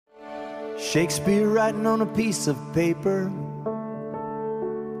Shakespeare writing on a piece of paper,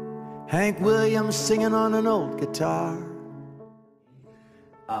 Hank Williams singing on an old guitar.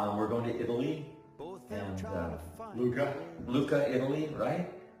 We're going to Italy and Lucca. Italy, right?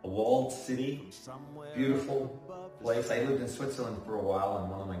 A walled city, beautiful place. I lived in Switzerland for a while,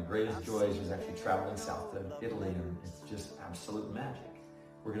 and one of my greatest joys was actually traveling south to Italy, and it's just absolute magic.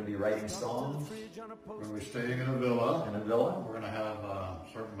 We're going to be writing songs. We're going to be staying in a villa. In a villa. We're going to have a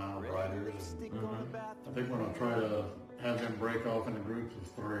certain amount of writers. And I think we're going to try to have them break off into groups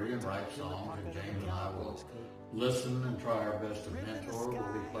of 3 and write songs. And James and I will listen and try our best to mentor.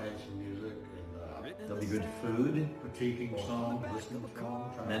 We'll be playing some music. And There'll be good food. Critiquing songs, listening to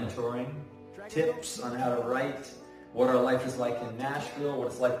songs. Mentoring. Tips on how to write. What our life is like in Nashville, what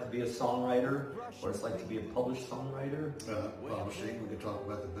it's like to be a songwriter, what it's like to be a published songwriter. Publishing, we could talk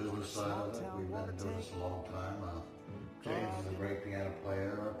about the business side of it. We've been doing this a long time. James is a great piano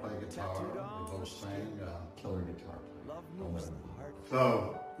player. I play guitar. We both sing. Killer guitar player.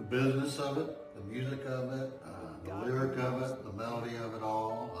 So, the business of it, the music of it, the lyric of it, the melody of it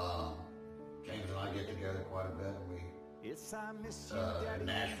all. James and I get together quite a bit. In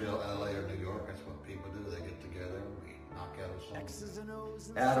Nashville, LA, or New York, that's what people do. They get together and we knock out a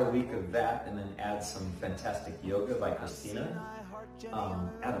song. Add a week of that and then add some fantastic yoga by Christina.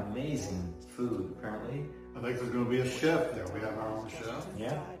 Add amazing food, apparently. I think there's going to be a chef there. We have our own chef.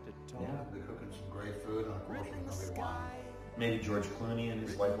 Yeah. We'll be cooking some great food, and of course there's going to be wine. Maybe George Clooney and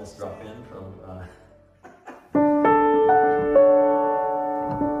his wife will drop in from